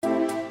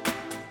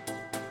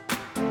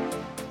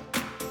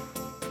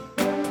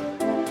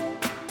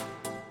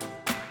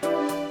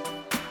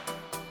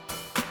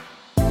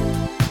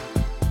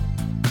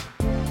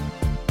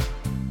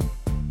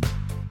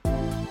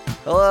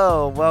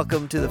Hello,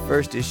 welcome to the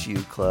First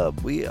Issue Club.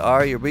 We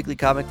are your weekly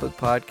comic book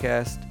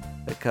podcast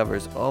that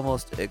covers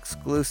almost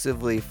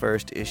exclusively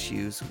first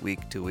issues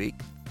week to week.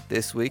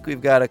 This week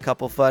we've got a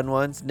couple fun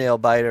ones.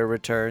 Nailbiter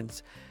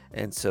returns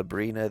and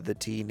Sabrina the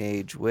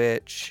Teenage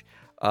Witch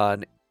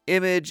on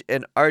Image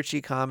and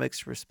Archie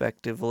Comics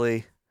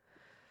respectively.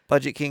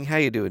 Budget King, how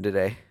you doing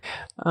today?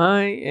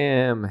 I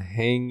am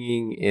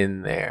hanging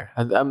in there.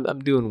 I'm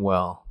doing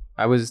well.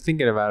 I was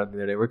thinking about it the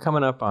other day. We're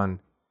coming up on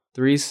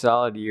 3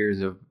 solid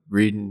years of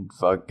reading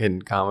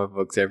fucking comic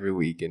books every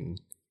week and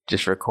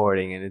just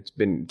recording, and it's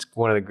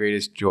one of the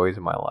greatest joys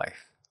of my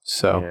life.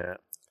 So yeah.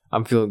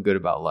 I'm feeling good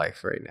about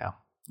life right now.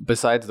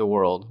 Besides the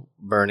world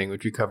burning,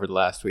 which we covered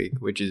last week,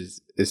 which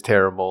is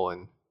terrible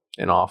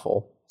and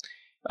awful.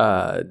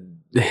 My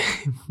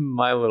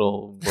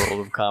little world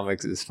of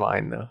comics is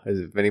fine though, as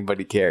if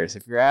anybody cares.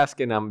 If you're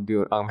asking,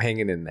 I'm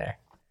hanging in there.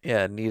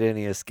 Yeah, need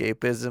any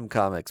escapism?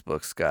 Comics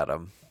books got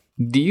them.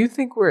 Do you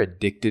think we're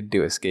addicted to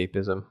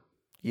escapism?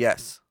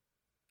 Yes.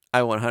 I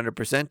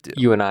 100% do.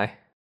 You and I?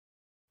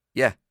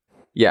 Yeah.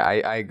 Yeah,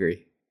 I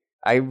agree.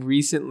 I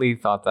recently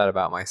thought that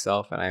about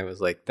myself, and I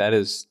was like, that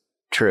is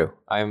true.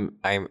 I'm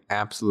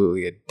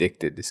absolutely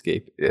addicted to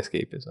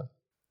escapism.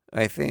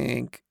 I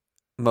think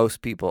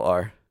most people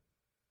are.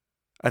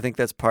 I think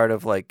that's part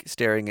of like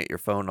staring at your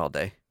phone all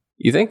day.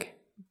 You think?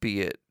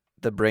 Be it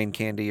the brain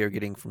candy you're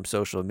getting from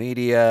social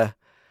media,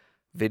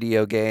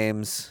 video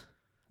games,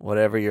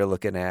 whatever you're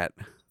looking at.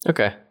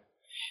 Okay.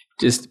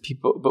 Just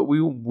people, but we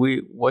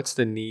what's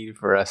the need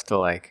for us to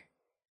like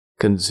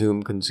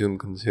consume?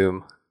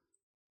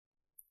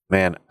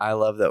 Man, I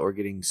love that we're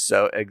getting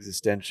so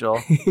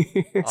existential.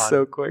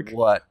 So quick.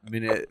 What,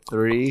 minute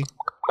 3?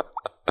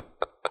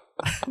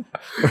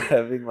 We're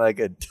having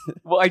like a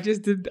I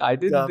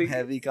didn't think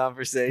heavy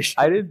conversation.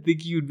 I didn't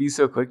think you'd be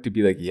so quick to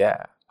be like,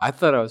 yeah. I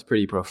thought I was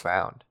pretty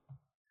profound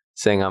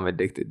saying I'm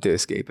addicted to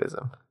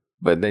escapism.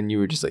 But then you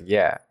were just like,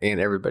 yeah, and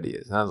everybody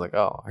is. And I was like,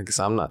 oh, I guess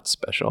I'm not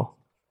special.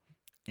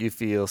 You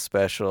feel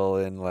special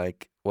in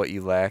like what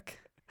you lack.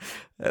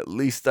 At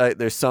least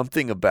there's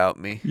something about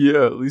me.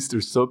 Yeah, at least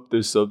there's something.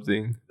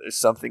 There's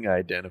something I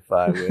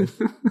identify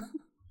with.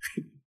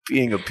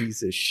 Being a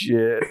piece of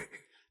shit.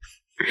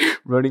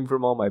 Running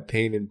from all my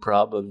pain and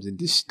problems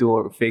into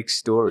fake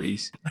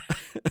stories.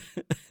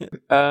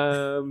 You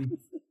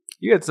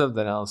got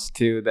something else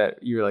too that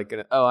you're like,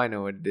 oh, I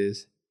know what it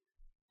is.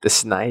 The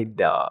Snide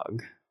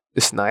dog.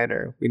 The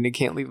Snyder. We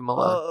can't leave him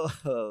alone.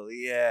 Oh,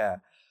 yeah.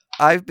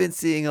 I've been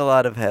seeing a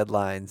lot of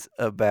headlines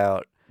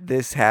about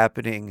this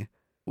happening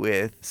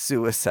with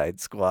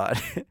Suicide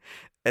Squad.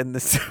 And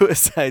the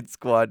Suicide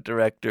Squad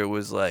director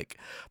was like,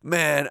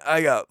 man,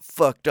 I got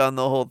fucked on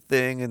the whole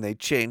thing and they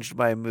changed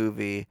my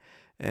movie.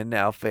 And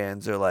now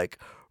fans are like,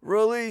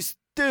 release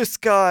this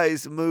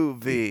guy's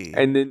movie.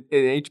 And then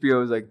HBO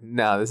was like,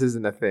 nah, this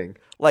isn't a thing.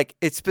 Like,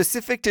 it's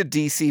specific to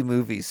DC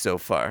movies so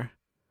far.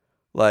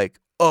 Like,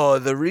 oh,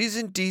 the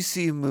reason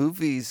DC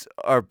movies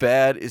are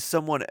bad is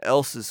someone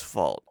else's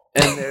fault.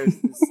 And there's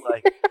this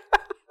like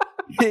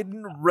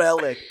hidden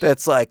relic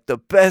that's like the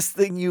best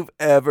thing you've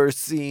ever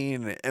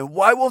seen. And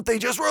why won't they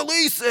just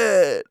release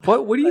it?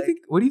 What do you think?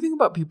 What do you think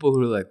about people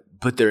who are like,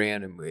 but their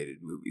animated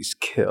movies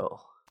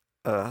kill?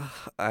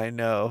 I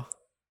know.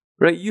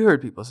 Right? You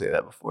heard people say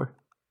that before.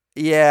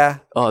 Yeah.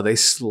 Oh, they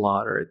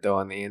slaughter it though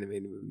on the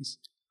animated movies.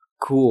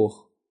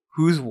 Cool.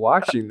 Who's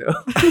watching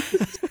though?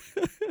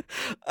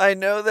 I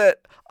know that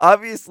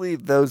obviously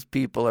those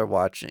people are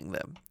watching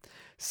them.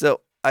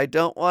 So I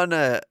don't want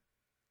to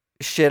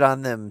shit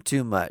on them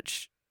too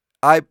much.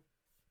 I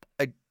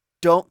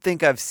don't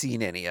think I've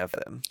seen any of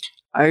them.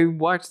 I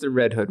watched the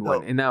Red Hood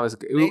one, and that was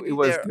good. It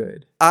was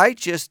good. I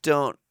just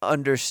don't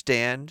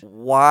understand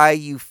why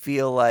you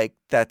feel like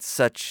that's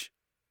such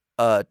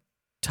a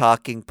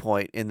talking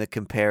point in the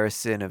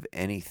comparison of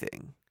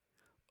anything.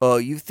 Oh,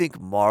 you think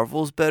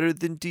Marvel's better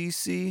than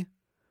DC?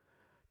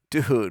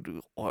 Dude,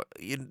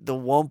 the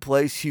one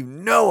place you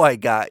know I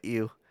got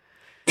you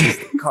is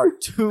the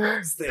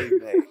cartoons they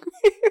make.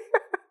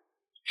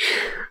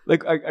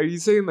 Like, are you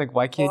saying, like,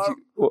 why can't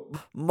you...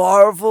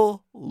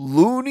 Marvel,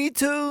 Looney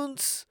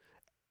Tunes,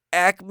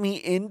 Acme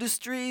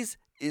Industries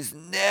is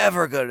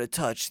never going to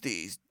touch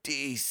these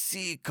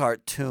DC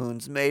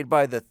cartoons made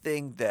by the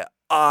thing that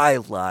I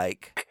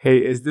like. Hey,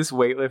 is this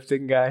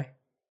weightlifting guy?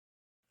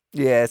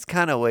 Yeah, it's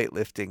kind of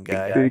weightlifting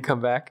guy. Did he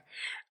come back?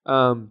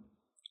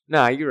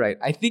 Nah, you're right.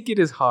 I think it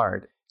is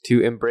hard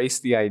to embrace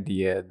the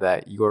idea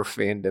that your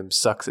fandom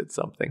sucks at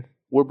something.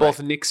 We're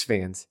both Knicks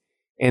fans,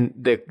 and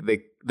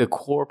the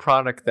core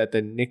product that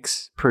the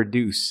Knicks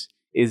produce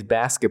is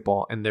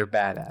basketball, and they're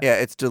bad at it. Yeah,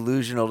 it's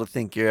delusional to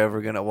think you're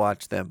ever going to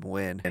watch them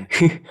win.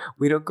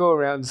 We don't go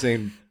around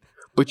saying,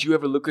 but you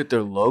ever look at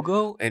their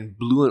logo, and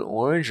blue and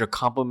orange are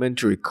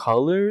complementary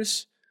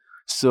colors?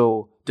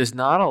 So there's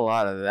not a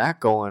lot of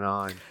that going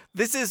on.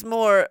 This is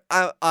more,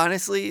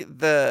 honestly,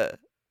 the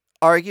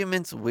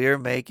arguments we're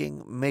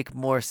making make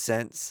more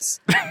sense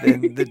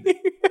than the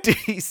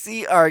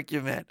DC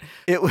argument.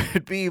 It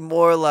would be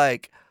more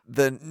like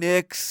the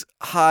Knicks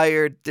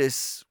hired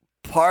this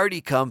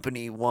party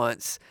company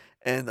once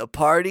And the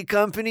party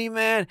company,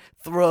 man,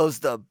 throws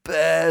the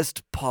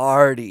best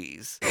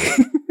parties.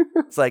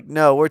 It's like,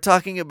 no, we're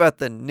talking about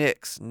the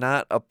Knicks,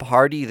 not a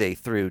party they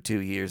threw 2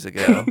 years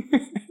ago.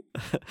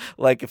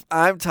 Like, if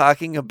I'm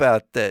talking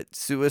about that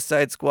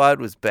Suicide Squad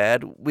was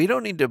bad, we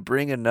don't need to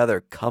bring another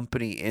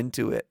company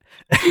into it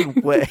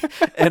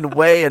and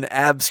weigh an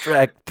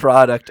abstract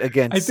product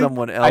against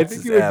someone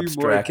else's abstract product. I think it would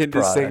be more akin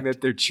to saying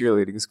that their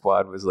cheerleading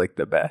squad was like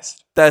the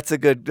best. That's a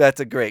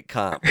great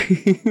comp.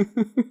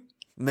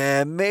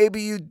 Man,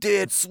 maybe you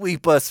did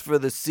sweep us for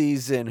the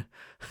season,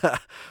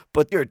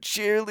 but your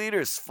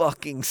cheerleaders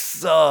fucking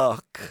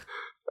suck.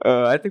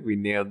 I think we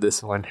nailed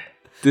this one.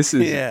 This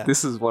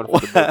is one for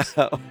the books.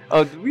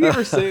 Oh, did we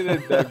ever say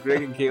that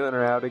Greg and Caitlin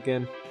are out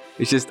again?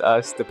 It's just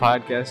us. The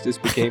podcast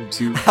just became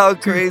too... How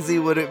crazy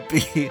would it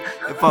be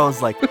if I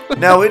was like,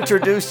 now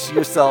introduce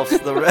yourselves to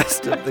the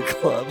rest of the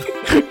club.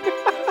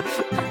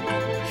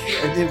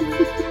 And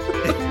then...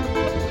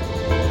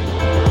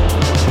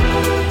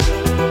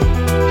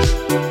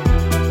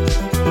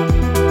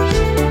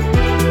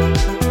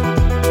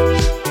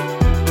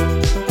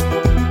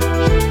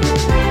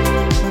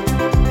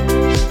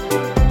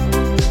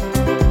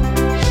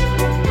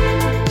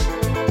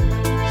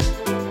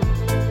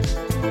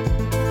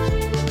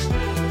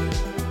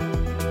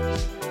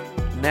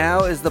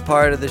 Now is the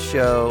part of the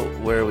show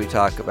where we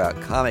talk about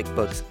comic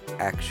books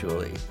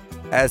actually.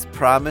 As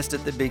promised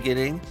at the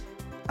beginning,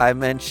 I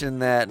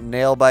mentioned that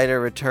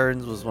Nailbiter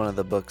Returns was one of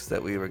the books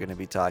that we were going to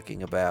be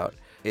talking about.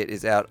 It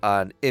is out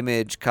on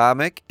Image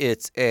Comic.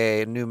 It's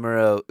a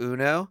numero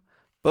uno.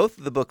 Both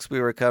of the books we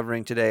were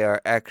covering today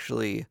are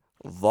actually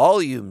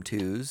volume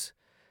 2s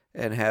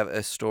and have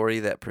a story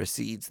that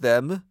precedes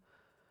them.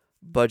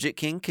 Budget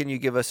King, can you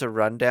give us a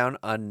rundown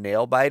on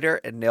Nailbiter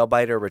and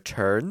Nailbiter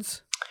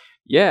Returns?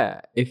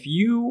 Yeah, if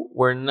you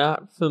were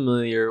not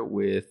familiar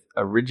with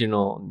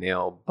original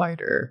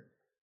Nailbiter,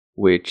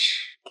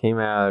 which came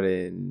out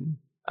in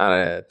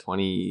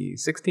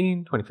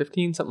 2016,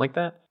 2015, something like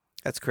that.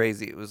 That's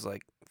crazy. It was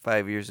like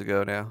 5 years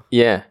ago now.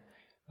 Yeah.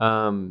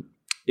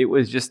 It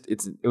was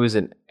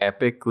an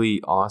epically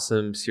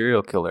awesome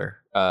serial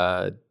killer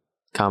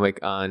comic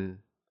on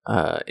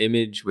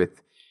Image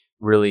with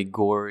really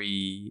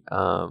gory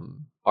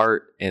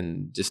art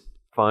and just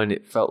fun.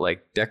 It felt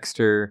like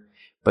Dexter,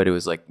 but it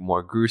was like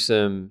more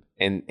gruesome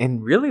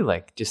and really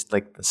like just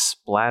like the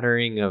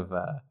splattering of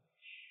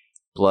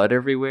blood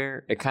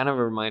everywhere. It kind of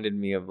reminded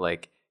me of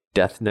like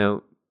Death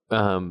Note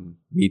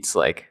meets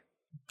like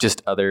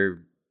just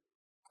other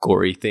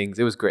gory things.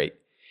 It was great.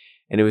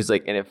 And it was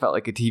like, and it felt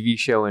like a TV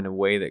show in a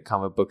way that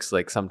comic books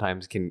like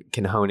sometimes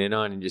can hone in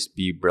on and just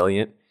be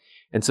brilliant.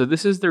 And so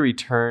this is the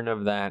return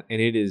of that,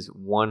 and it is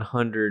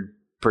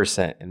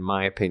 100%, in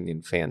my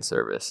opinion, fan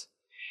service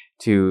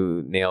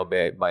to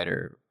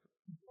Nailbiter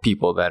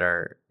people that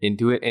are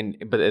into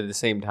it. But at the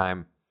same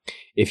time,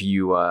 if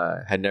you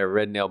had never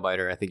read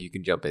Nailbiter, I think you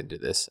can jump into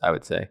this, I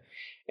would say.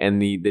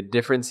 And the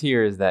difference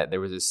here is that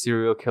there was a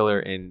serial killer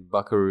in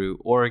Buckaroo,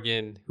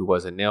 Oregon, who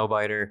was a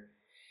nailbiter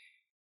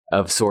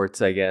of sorts,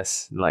 I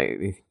guess.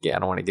 Like, yeah, I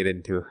don't want to get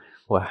into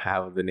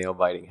how the nail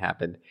biting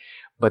happened,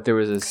 but there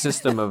was a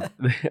system of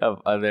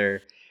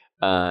other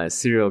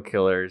serial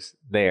killers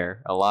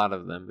there. A lot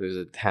of them. It was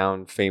a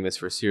town famous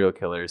for serial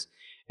killers.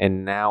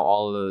 And now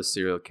all of those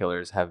serial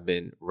killers have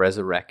been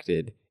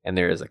resurrected, and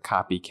there is a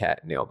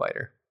copycat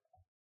nailbiter,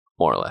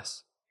 more or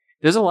less.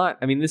 There's a lot.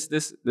 I mean,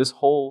 this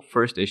whole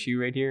first issue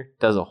right here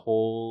does a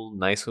whole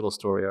nice little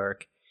story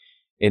arc,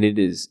 and it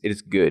is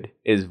good.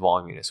 It is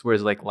voluminous.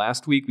 Whereas like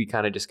last week we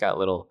kind of just got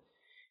little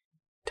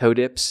toe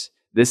dips.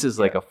 This is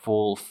like a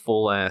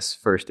full ass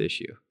first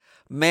issue.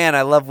 Man,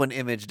 I love when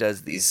Image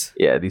does these.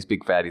 Yeah, these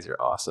big fatties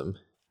are awesome.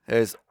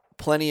 There's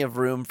plenty of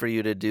room for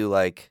you to do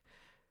like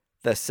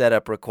the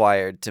setup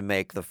required to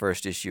make the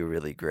first issue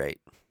really great.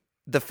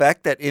 The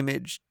fact that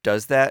Image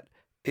does that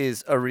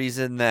is a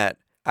reason that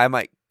I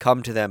might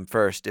come to them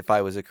first if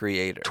I was a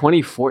creator.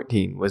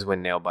 2014 was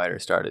when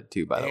Nailbiter started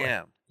too, by the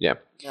way. Yeah.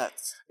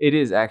 Nuts. It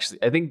is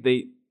actually. I think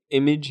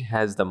Image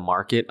has the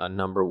market on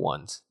number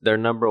ones. Their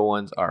number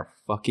ones are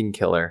fucking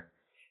killer.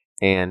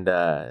 And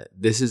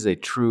this is a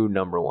true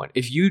number one.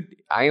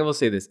 I will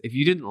say this, if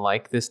you didn't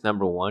like this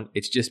number one,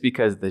 it's just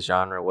because the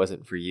genre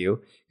wasn't for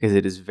you, because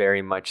it is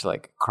very much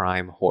like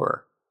crime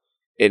horror.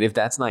 And if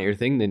that's not your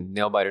thing, then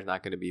Nailbiter's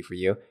not going to be for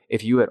you.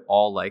 If you at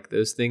all like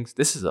those things,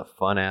 this is a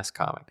fun ass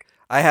comic.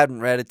 I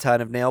hadn't read a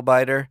ton of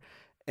Nailbiter,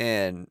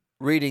 and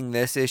reading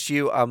this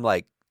issue, I'm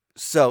like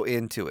so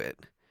into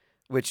it,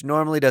 which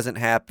normally doesn't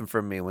happen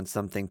for me when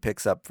something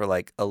picks up for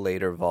like a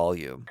later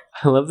volume.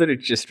 I love that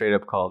it's just straight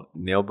up called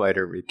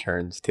Nailbiter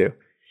Returns too.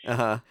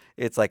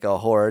 It's like a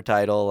horror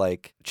title,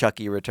 like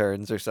Chucky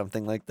Returns or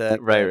something like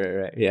that.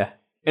 Right. Yeah.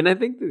 And I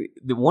think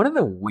one of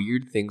the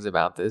weird things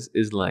about this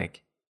is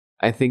like,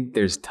 I think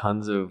there's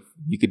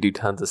you could do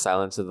tons of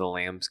Silence of the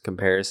Lambs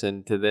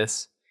comparison to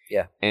this.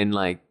 Yeah. And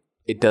like,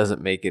 it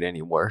doesn't make it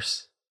any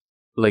worse.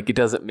 Like, it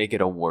doesn't make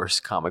it a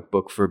worse comic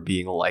book for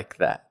being like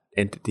that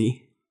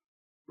entity.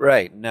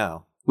 Right,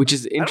 no. Which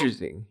is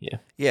interesting, yeah.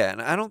 Yeah,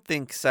 and I don't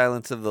think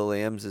Silence of the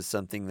Lambs is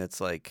something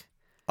that's like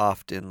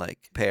often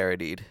like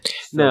parodied.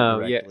 so No,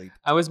 yeah. directly.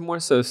 I was more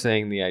so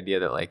saying the idea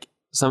that like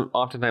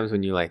oftentimes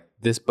when you like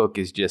this book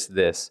is just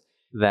this,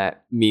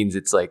 that means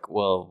it's like,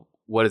 well,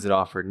 what does it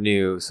offer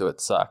new? So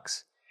it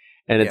sucks.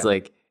 And it's Yeah.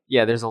 like,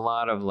 yeah, there's a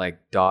lot of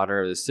like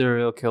daughter of the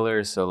serial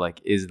killer. So like,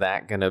 is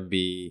that gonna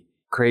be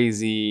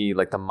crazy?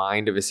 Like the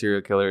mind of a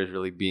serial killer is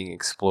really being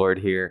explored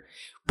here.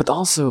 But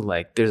also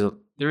like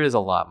there is a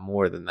lot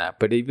more than that.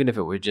 But even if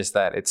it was just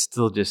that, it's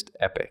still just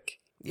epic.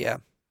 Yeah.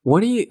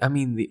 I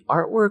mean, the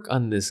artwork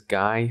on this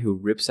guy who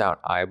rips out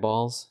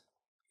eyeballs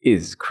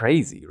is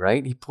crazy,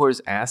 right? He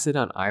pours acid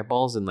on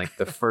eyeballs in like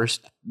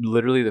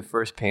literally the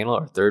first panel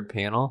or third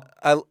panel.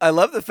 I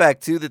love the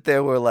fact too that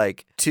there were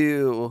like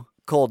 2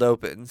 cold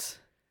opens.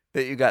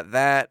 That you got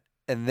that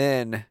and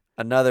then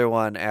another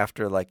one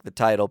after like the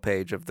title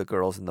page of The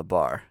Girls in the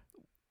Bar,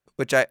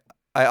 which I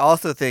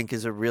also think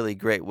is a really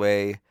great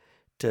way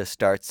to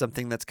start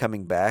something that's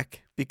coming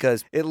back,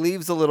 because it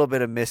leaves a little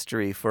bit of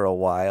mystery for a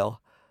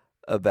while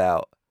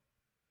about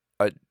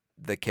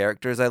the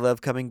characters I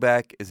love coming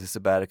back. Is this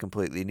about a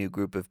completely new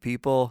group of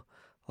people?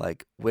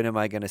 Like, when am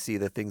I going to see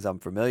the things I'm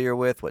familiar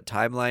with? What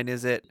timeline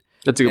is it?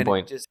 That's a good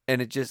point.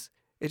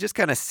 It just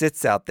kind of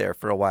sits out there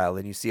for a while,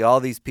 and you see all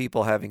these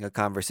people having a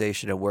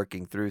conversation and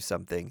working through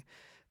something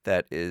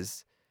that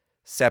is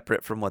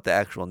separate from what the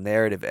actual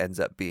narrative ends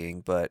up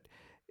being, but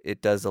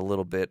it does a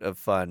little bit of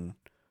fun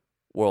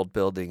world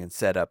building and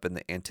setup, and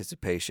the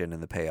anticipation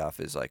and the payoff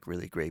is like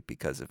really great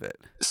because of it.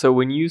 So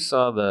when you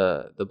saw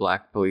the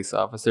black police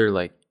officer,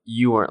 like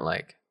you weren't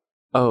like,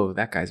 oh,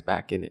 that guy's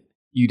back in it.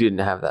 You didn't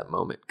have that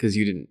moment because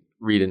you didn't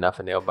read enough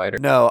of Nailbiter.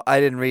 No, I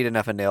didn't read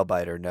enough of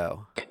Nailbiter,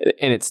 no.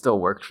 And it still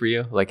worked for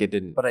you? Like it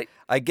didn't. But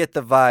I get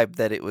the vibe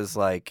that it was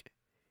like,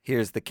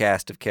 here's the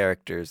cast of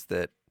characters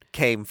that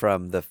came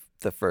from the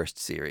first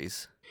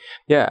series.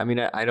 Yeah, I mean,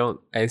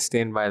 I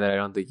stand by that. I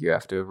don't think you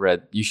have to have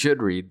read. You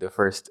should read the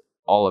first,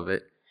 all of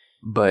it.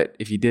 But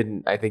if you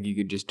didn't, I think you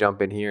could just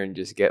jump in here and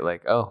just get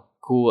like, oh,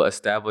 cool,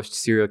 established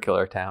serial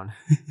killer town.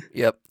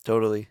 Yep,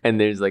 totally. And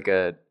there's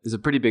a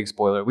pretty big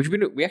spoiler, which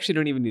we actually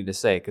don't even need to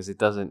say because it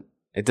doesn't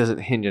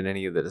hinge on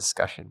any of the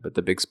discussion. But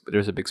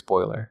there's a big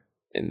spoiler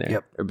in there,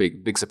 Yep. or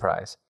big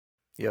surprise.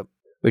 Yep.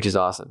 Which is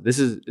awesome. This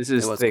is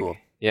It was thick. cool.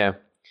 Yeah.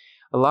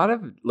 A lot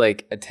of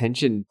like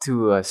attention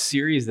to a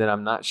series that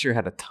I'm not sure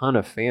had a ton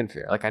of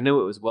fanfare. Like I know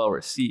it was well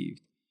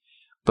received,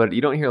 but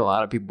you don't hear a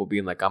lot of people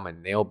being like, I'm a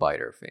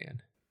Nailbiter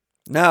fan.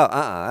 No,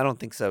 I don't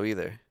think so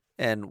either.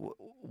 And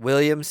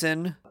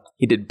Williamson,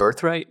 He did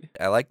Birthright.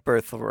 I like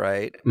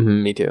Birthright,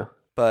 Me too.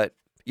 but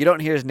you don't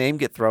hear his name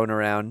get thrown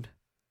around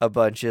a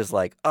bunch as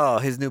like, oh,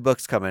 his new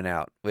book's coming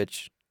out,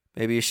 which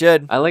maybe you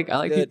should. I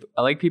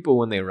like people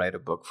when they write a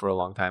book for a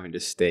long time and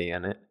just stay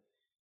in it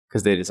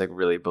because they just like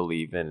really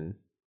believe in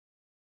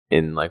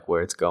like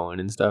where it's going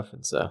and stuff.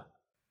 And so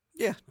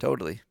Yeah,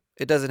 totally.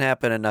 It doesn't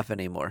happen enough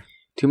anymore.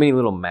 too many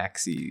little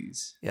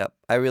maxis. Yep.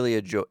 I really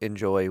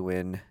enjoy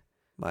when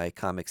my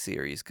comic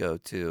series go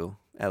to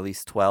at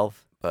least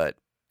 12, but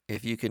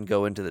if you can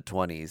go into the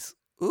 20s,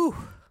 oof,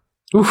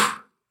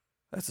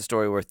 that's a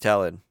story worth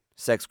telling.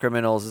 Sex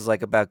Criminals is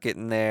like about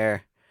getting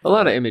there. A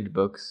lot of Image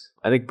books.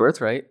 I think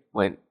Birthright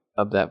went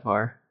up that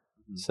far.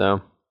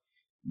 So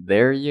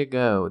there you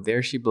go.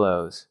 There she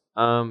blows.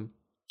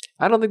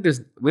 I don't think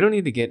we don't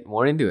need to get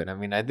more into it. I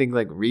mean, I think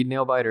like read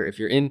Nailbiter.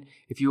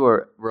 If you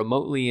are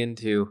remotely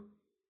into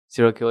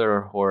serial killer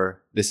or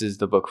horror, this is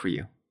the book for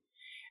you.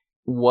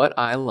 What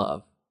I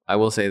love, I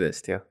will say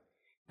this too.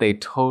 They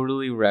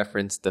totally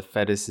reference the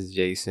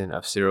fetishization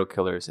of serial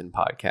killers in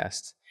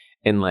podcasts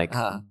and like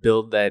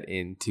build that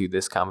into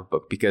this comic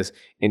book, because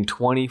in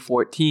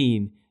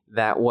 2014,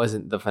 that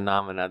wasn't the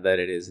phenomena that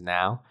it is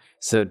now.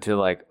 So to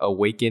like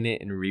awaken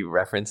it and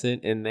re-reference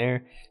it in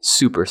there,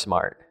 super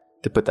smart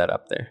to put that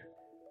up there.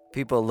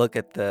 People look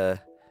at the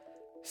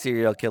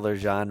serial killer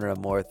genre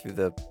more through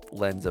the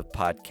lens of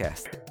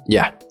podcast.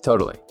 Yeah,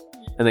 totally.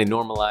 And they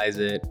normalize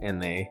it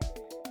and they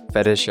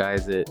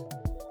fetishize it,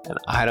 and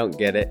I don't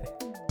get it.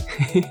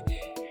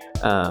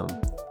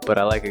 But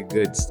I like a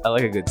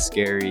good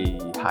scary,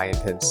 high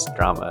intense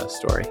drama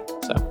story.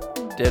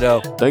 So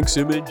Ditto. thanks,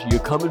 Image. You're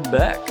coming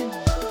back.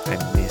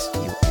 I missed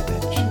you,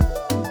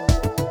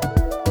 Image.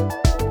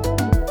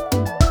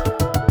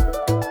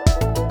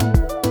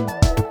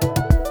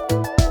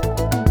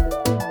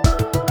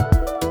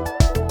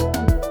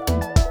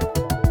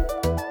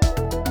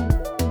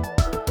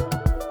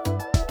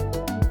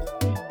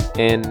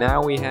 And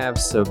now we have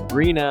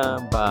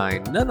Sabrina by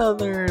none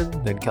other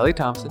than Kelly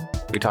Thompson.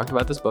 We talked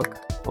about this book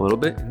a little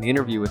bit in the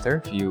interview with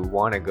her. If you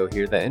want to go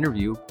hear that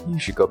interview, you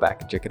should go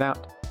back and check it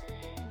out.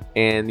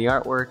 And the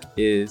artwork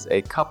is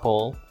a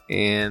couple,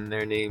 and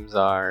their names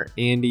are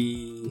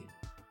Andy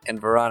And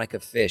Veronica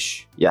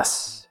Fish.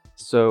 Yes.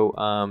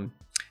 So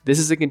this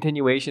is a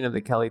continuation of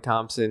the Kelly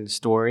Thompson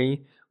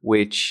story,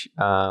 which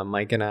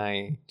Mike and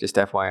I, just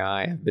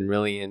FYI, have been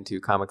really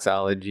into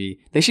Comixology.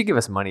 They should give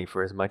us money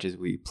for as much as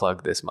we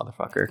plug this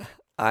motherfucker.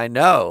 I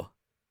know.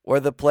 we're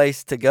the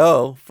place to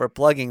go for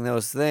plugging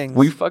those things.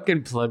 We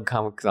fucking plug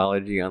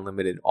Comixology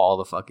Unlimited all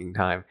the fucking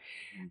time.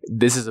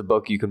 This is a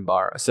book you can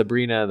borrow.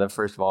 Sabrina, the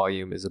first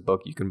volume, is a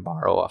book you can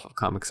borrow off of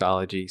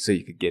Comixology, so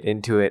you could get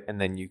into it,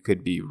 and then you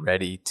could be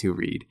ready to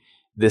read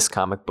this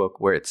comic book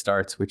where it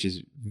starts, which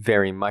is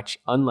very much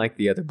unlike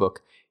the other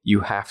book.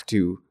 You have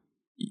to,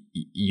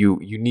 you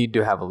need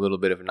to have a little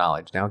bit of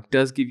knowledge. Now, it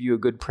does give you a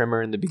good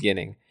primer in the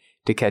beginning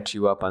to catch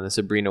you up on the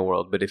Sabrina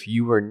world, but if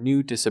you were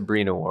new to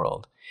Sabrina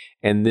world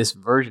and this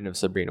version of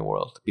Sabrina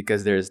world,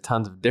 because there's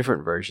tons of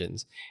different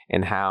versions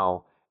and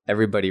how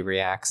everybody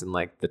reacts and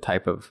like the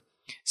type of,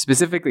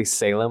 specifically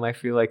Salem, I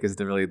feel like is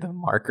really the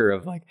marker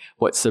of like,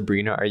 what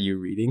Sabrina are you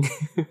reading?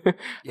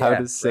 How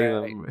does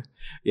Salem,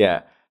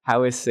 right.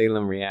 How is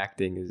Salem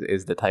reacting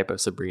is the type of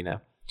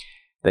Sabrina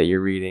that you're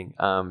reading.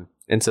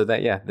 And so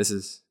that, this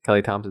is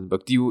Kelly Thompson's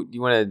book. Do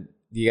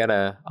you got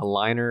a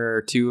liner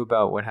or two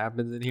about what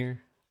happens in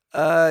here?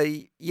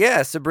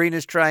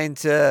 Sabrina's trying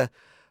to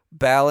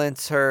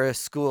balance her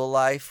school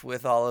life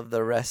with all of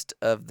the rest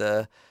of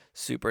the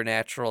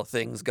supernatural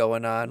things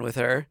going on with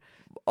her.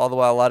 All the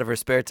while, a lot of her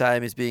spare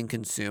time is being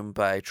consumed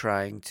by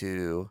trying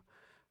to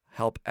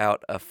help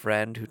out a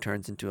friend who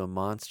turns into a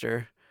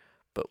monster.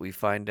 But we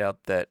find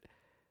out that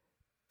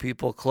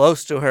people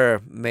close to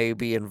her may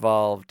be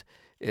involved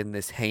in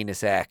this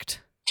heinous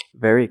act.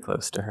 Very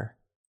close to her.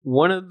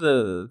 One of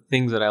the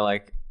things that I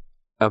like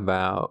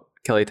about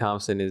Kelly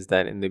Thompson is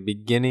that in the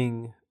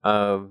beginning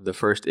of the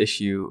first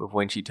issue of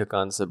when she took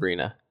on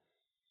Sabrina,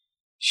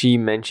 she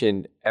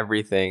mentioned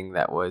everything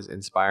that was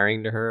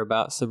inspiring to her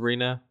about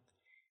Sabrina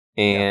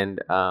and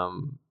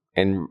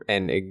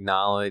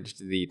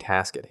acknowledged the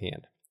task at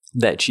hand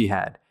that she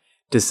had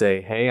to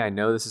say, hey, I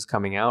know this is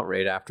coming out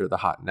right after the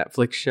hot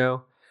Netflix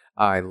show.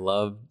 I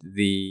loved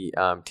the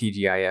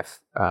TGIF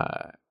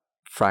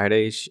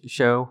Fridays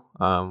show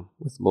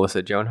with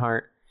Melissa Joan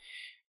Hart.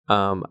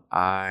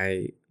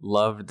 I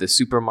loved the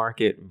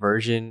supermarket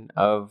version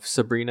of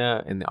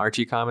Sabrina in the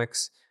Archie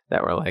comics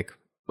that were like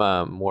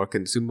more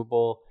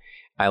consumable.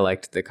 I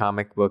liked the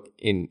comic book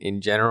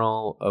in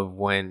general of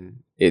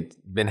when it's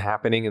been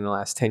happening in the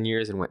last 10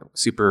 years and went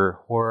super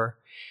horror.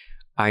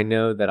 I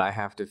know that I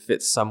have to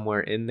fit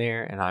somewhere in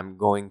there, and I'm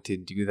going to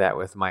do that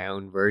with my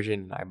own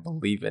version. I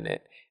believe in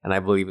it, and I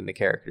believe in the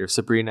character of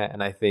Sabrina,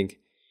 and I think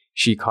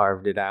she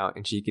carved it out,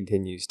 and she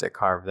continues to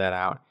carve that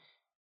out.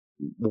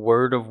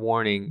 Word of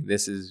warning,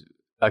 this is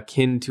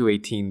akin to a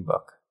teen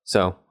book,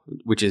 so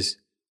which is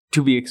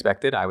to be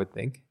expected, I would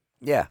think.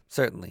 Yeah,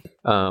 certainly.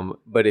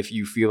 But if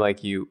you feel like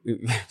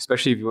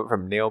especially if you went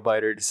from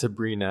Nailbiter to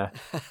Sabrina,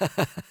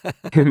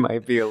 it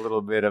might be a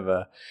little bit of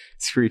a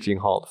screeching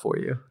halt for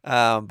you.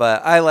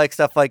 But I like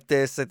stuff like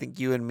this. I think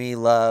you and me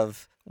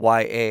love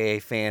YA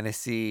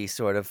fantasy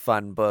sort of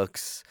fun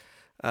books.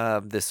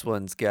 This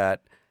one's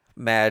got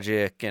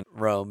magic and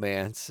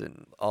romance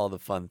and all the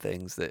fun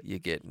things that you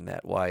get in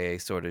that YA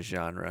sort of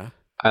genre.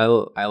 I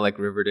like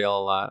Riverdale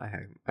a lot.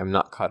 I'm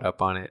not caught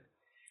up on it.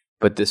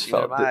 But this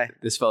felt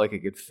like it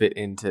could fit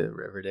into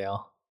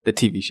Riverdale, the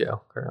TV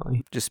show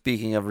currently. Just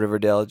speaking of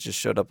Riverdale, it just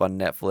showed up on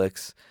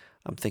Netflix.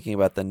 I'm thinking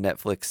about the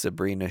Netflix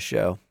Sabrina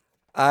show.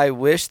 I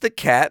wish the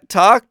cat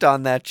talked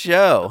on that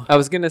show. I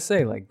was going to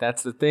say, like,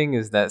 that's the thing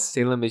is that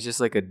Salem is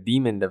just like a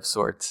demon of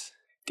sorts.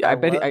 I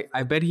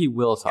bet he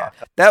will talk.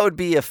 Yeah, that would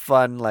be a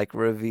fun like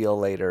reveal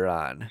later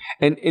on.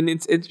 And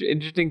it's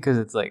interesting because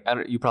it's like,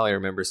 you probably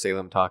remember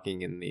Salem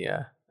talking in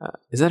the...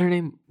 is that her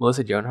name?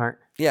 Melissa Joan Hart?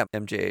 Yeah,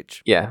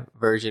 MJH. Yeah,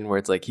 version where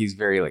it's like he's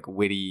very like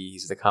witty,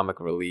 he's the comic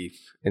relief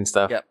and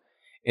stuff. Yep.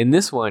 In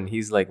this one,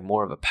 he's like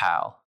more of a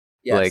pal.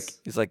 Yes. Like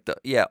he's like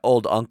the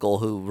old uncle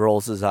who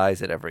rolls his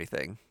eyes at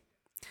everything.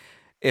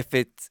 If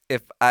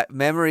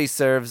memory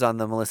serves on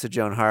the Melissa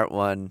Joan Hart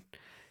one,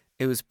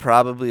 it was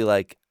probably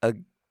like a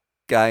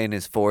guy in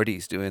his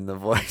 40s doing the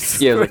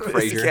voice. Yeah, like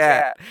Frasier.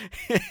 Cat.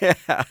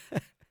 Yeah.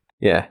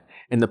 Yeah,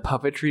 and the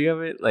puppetry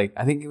of it, like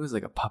I think it was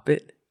like a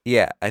puppet.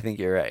 Yeah, I think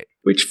you're right.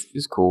 Which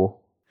is cool.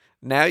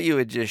 Now you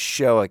would just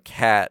show a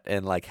cat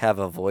and like have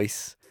a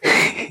voice.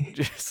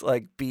 Just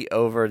like be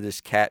over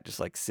this cat just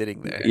like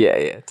sitting there.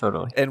 Yeah,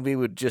 totally. And we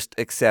would just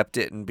accept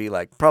it and be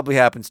like, probably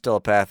happens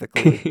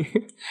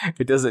telepathically.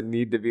 It doesn't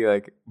need to be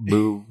like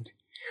moved.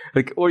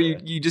 Like, or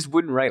you just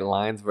wouldn't write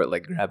lines where it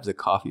like grabs a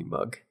coffee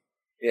mug.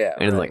 Yeah.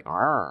 And it's like,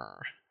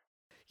 arr.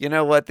 You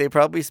know what? They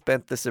probably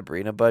spent the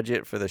Sabrina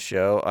budget for the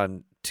show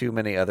on too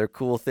many other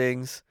cool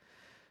things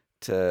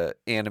to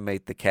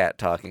animate the cat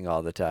talking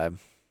all the time.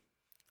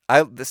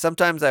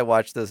 Sometimes I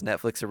watch those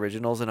Netflix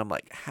originals and I'm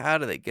like, how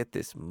do they get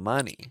this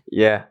money?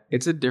 Yeah,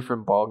 it's a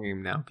different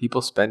ballgame now.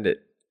 People spend it.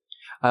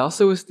 I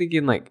also was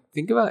thinking, like,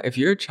 think about if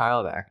you're a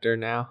child actor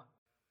now,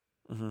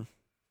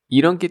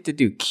 you don't get to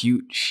do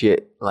cute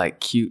shit, like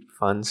cute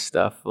fun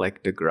stuff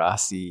like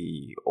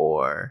Degrassi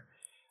or...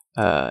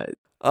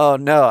 Oh,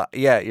 no.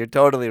 Yeah, you're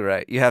totally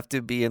right. You have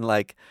to be in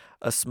like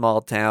a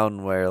small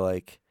town where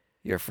like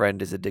your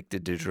friend is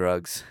addicted to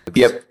drugs.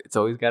 Yep. It's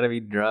always got to be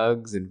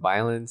drugs and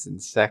violence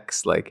and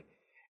sex. Like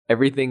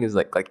everything is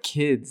like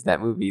Kids,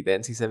 that movie, the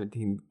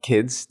NC-17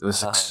 Kids,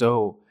 was like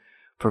so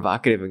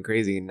provocative and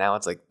crazy. And now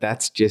it's like,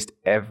 that's just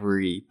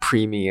every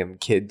premium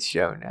kids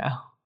show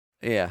now.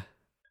 Yeah.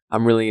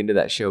 I'm really into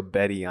that show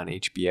Betty on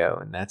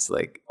HBO, and that's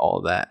like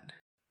all that.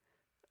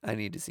 I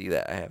need to see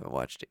that. I haven't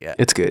watched it yet.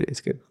 It's good.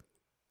 It's good.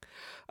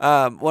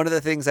 One of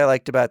the things I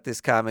liked about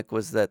this comic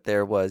was that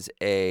there was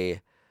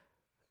a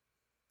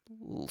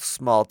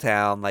small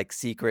town, like,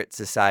 secret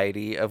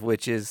society of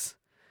witches.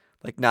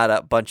 Like, not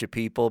a bunch of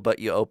people, but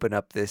you open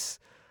up this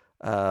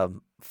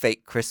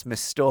fake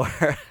Christmas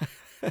store,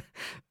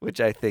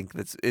 which I think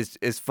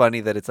is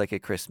funny that it's like a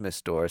Christmas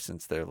store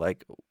since they're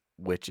like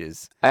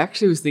witches. I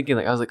actually was thinking,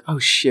 like, I was like, oh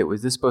shit,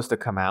 was this supposed to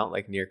come out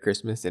like near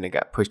Christmas and it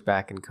got pushed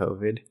back in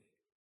COVID?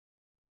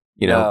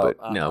 You know,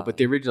 but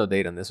the original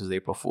date on this was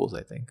April Fool's,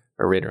 I think,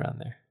 or right around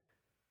there.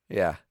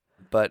 Yeah.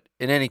 But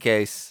in any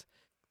case,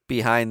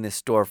 behind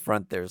this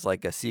storefront, there's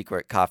like a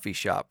secret coffee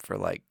shop for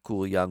like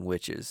cool young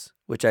witches,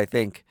 which I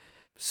think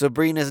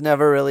Sabrina's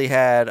never really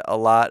had a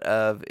lot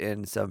of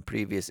in some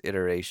previous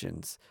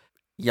iterations.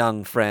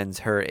 Young friends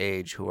her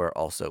age who are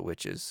also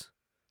witches.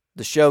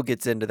 The show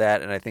gets into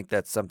that, and I think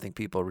that's something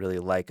people really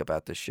like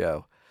about the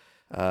show.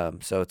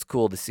 So it's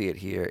cool to see it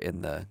here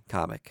in the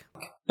comic.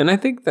 And I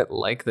think that,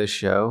 like the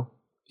show,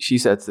 she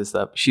sets this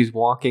up. She's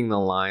walking the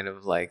line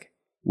of like,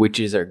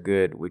 witches are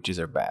good, witches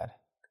are bad.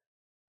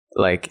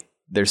 Like,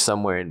 there's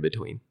somewhere in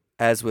between.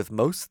 As with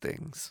most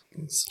things.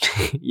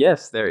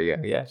 Yes, there you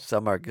go. Yeah.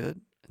 Some are good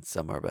and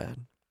some are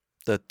bad.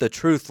 The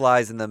truth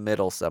lies in the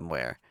middle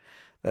somewhere.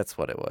 That's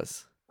what it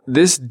was.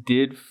 This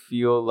did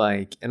feel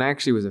like, and I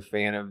actually was a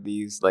fan of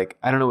these, like,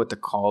 I don't know what to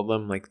call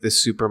them, like the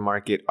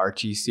supermarket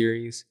Archie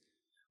series,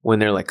 when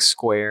they're like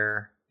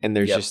square and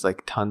there's just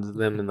like tons of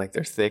them and like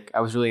they're thick. I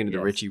was really into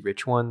the Richie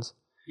Rich ones.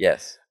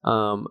 Yes.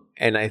 And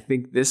I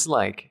think this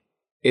like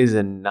is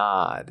a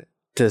nod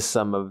to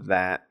some of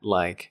that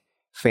like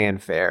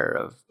fanfare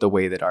of the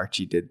way that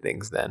Archie did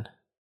things then,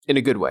 in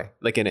a good way,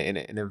 like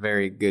in a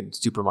very good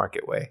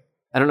supermarket way.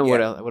 I don't know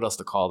what else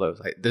to call those.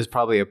 There's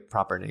probably a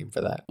proper name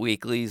for that.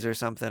 Weeklies or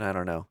something. I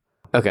don't know.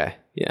 Okay.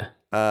 Yeah.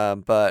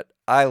 But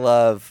I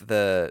love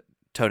the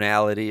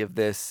tonality of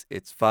this.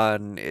 It's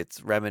fun.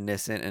 It's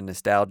reminiscent and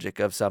nostalgic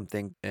of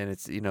something. And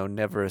it's,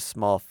 never a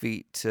small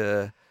feat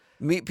to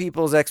meet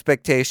people's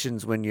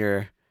expectations when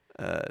you're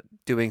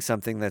doing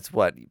something that's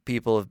what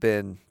people have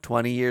been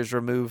 20 years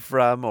removed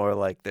from, or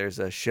like there's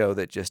a show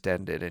that just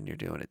ended and you're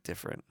doing it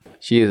different.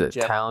 She is a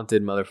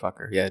talented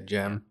motherfucker. Yeah,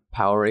 Gem.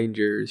 Power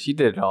Rangers. She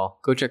did it all.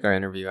 Go check our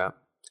interview out.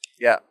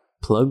 Yeah.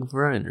 Plug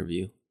for our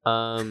interview.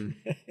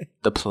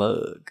 The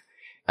plug.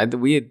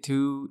 We had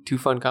two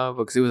fun comic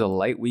books. It was a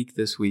light week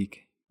this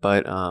week,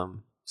 but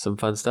some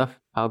fun stuff.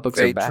 Comic books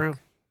are back. True.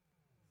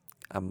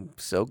 I'm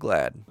so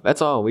glad.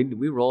 That's all. We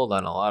rolled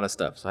on a lot of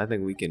stuff, so I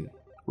think we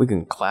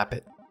can clap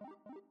it,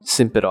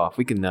 simp it off.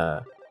 We can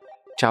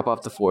chop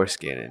off the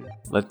foreskin and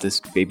let this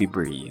baby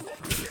breathe.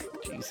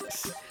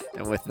 Jesus.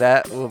 And with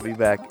that, we'll be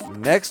back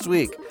next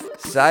week.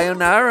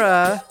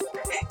 Sayonara.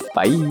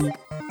 Bye.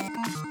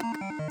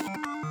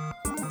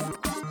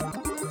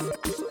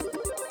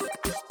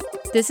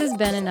 This has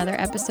been another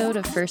episode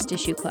of First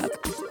Issue Club.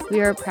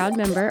 We are a proud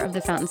member of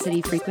the Fountain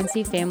City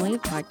Frequency family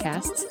of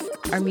podcasts.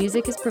 Our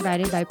music is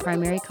provided by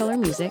Primary Color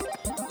Music.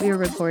 We are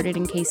recorded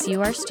in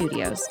KCUR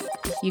Studios.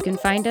 You can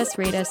find us,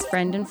 rate us,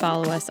 friend, and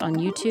follow us on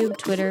YouTube,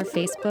 Twitter,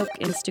 Facebook,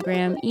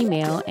 Instagram,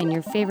 email, and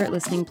your favorite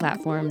listening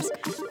platforms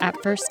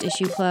at First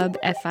Issue Club,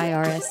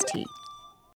 FIRST.